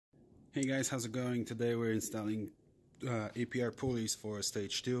Hey guys, how's it going? Today we're installing APR pulleys for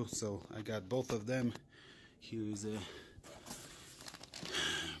stage 2. So I got both of them. Here's a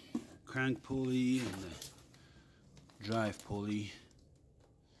crank pulley and a drive pulley.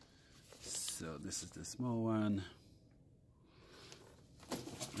 So this is the small one.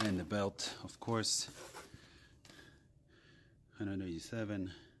 And the belt, of course. 187.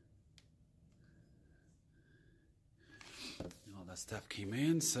 All that stuff came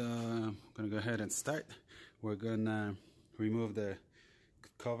in, so I'm gonna go ahead and start. We're gonna remove the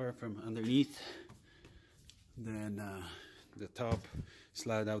cover from underneath, then the top,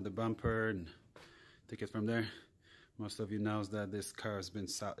 slide out the bumper and take it from there. Most of you knows that this car has been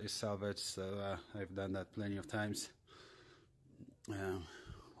salvaged, so I've done that plenty of times.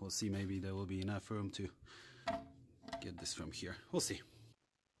 We'll see, maybe there will be enough room to get this from here. We'll see.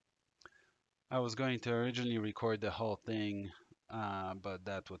 I was going to originally record the whole thing, but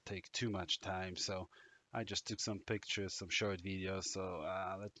that would take too much time, so I just took some pictures, some short videos. So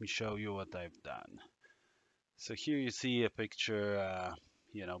let me show you what I've done. So here you see a picture,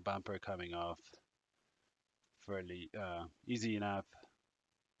 bumper coming off, fairly easy enough.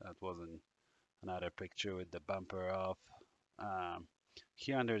 That wasn't another picture with the bumper off.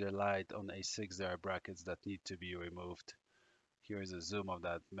 Here under the light on the A6 there are brackets that need to be removed. Here is a zoom of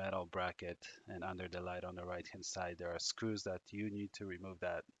that metal bracket, and under the light on the right hand side there are screws that you need to remove,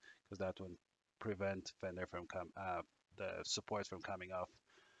 that because that will prevent fender from the support from coming off.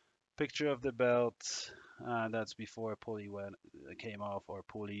 Picture of the belt, that's before a pulley came off, or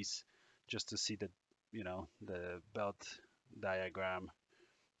pulleys, just to see the the belt diagram.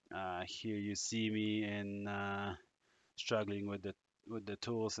 Here you see me in struggling with the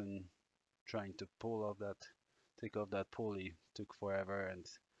tools and trying to take off that pulley. Took forever, and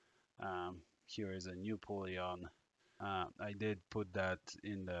here is a new pulley on. I did put that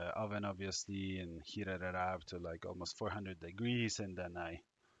in the oven obviously and heated it up to like almost 400 degrees, and then I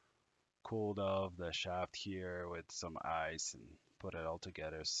cooled off the shaft here with some ice and put it all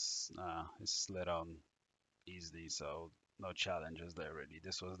together. It slid on easily, so no challenges there really.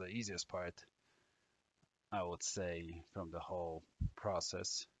 This was the easiest part, I would say, from the whole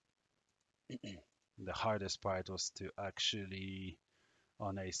process. The hardest part was to actually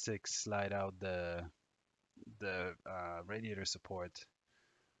on A6 slide out the radiator support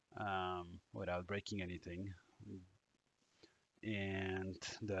without breaking anything, and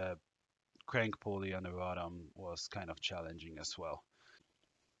the crank pulley on the bottom was kind of challenging as well.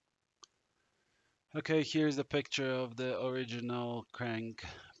 Okay, here's a picture of the original crank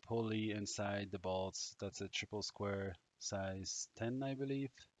pulley inside the bolts. That's a triple square size 10, I believe.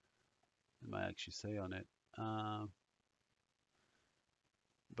 It might actually say on it.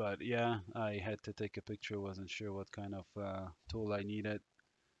 But yeah, I had to take a picture, wasn't sure what kind of tool I needed.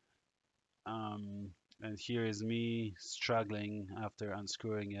 And here is me struggling after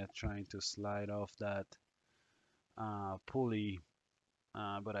unscrewing it, trying to slide off that pulley.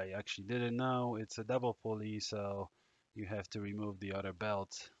 But I actually didn't know it's a double pulley, so you have to remove the other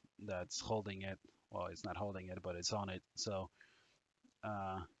belt that's holding it. Well, it's not holding it, but it's on it. So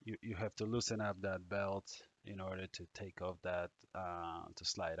you have to loosen up that belt in order to take off that, to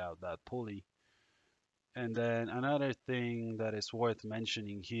slide out that pulley. And then another thing that is worth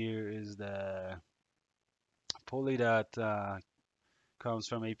mentioning here is the pulley that comes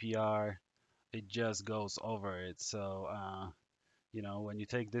from APR. It just goes over it. So when you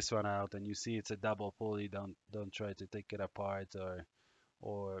take this one out and you see it's a double pulley, don't try to take it apart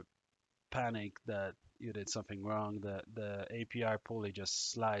or panic that you did something wrong. The APR pulley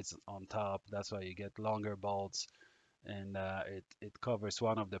just slides on top. That's why you get longer bolts, and it covers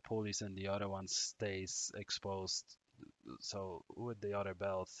one of the pulleys and the other one stays exposed. So with the other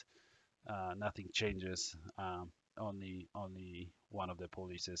belts, nothing changes. Only one of the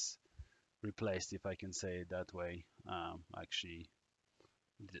pulleys is replaced, if I can say it that way. Actually,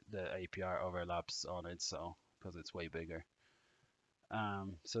 the APR overlaps on it, so because it's way bigger.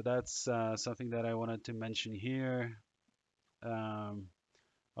 So that's something that I wanted to mention here.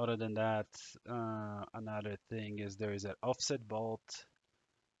 Other than that, another thing is there is an offset bolt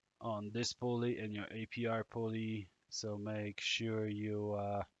on this pulley and your APR pulley, so make sure you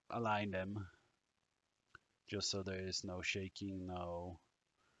align them just so there is no shaking, no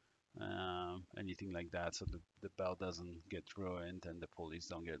anything like that, so the belt doesn't get ruined and the pulleys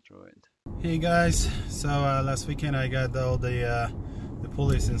don't get ruined. Hey guys, so last weekend I got all the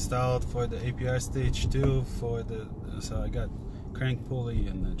pulleys installed for the APR stage 2 so I got crank pulley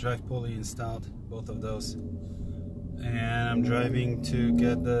and the drive pulley installed, both of those, and I'm driving to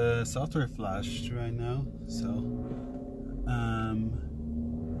get the software flashed right now. So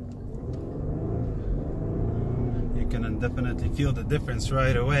can definitely feel the difference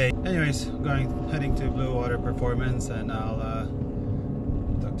right away. Anyways, heading to Blue Water Performance, and I'll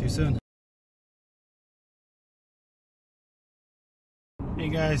talk to you soon. Hey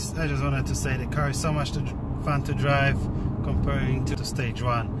guys, I just wanted to say the car is so much fun to drive comparing to the Stage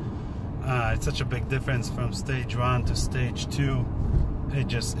 1. It's such a big difference from Stage 1 to Stage 2. It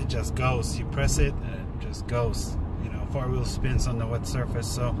just goes. You press it and it just goes. You know, 4-wheel spins on the wet surface,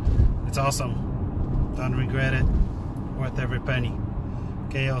 so it's awesome. Don't regret it. Worth every penny.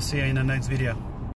 Okay, I'll see you in the next video.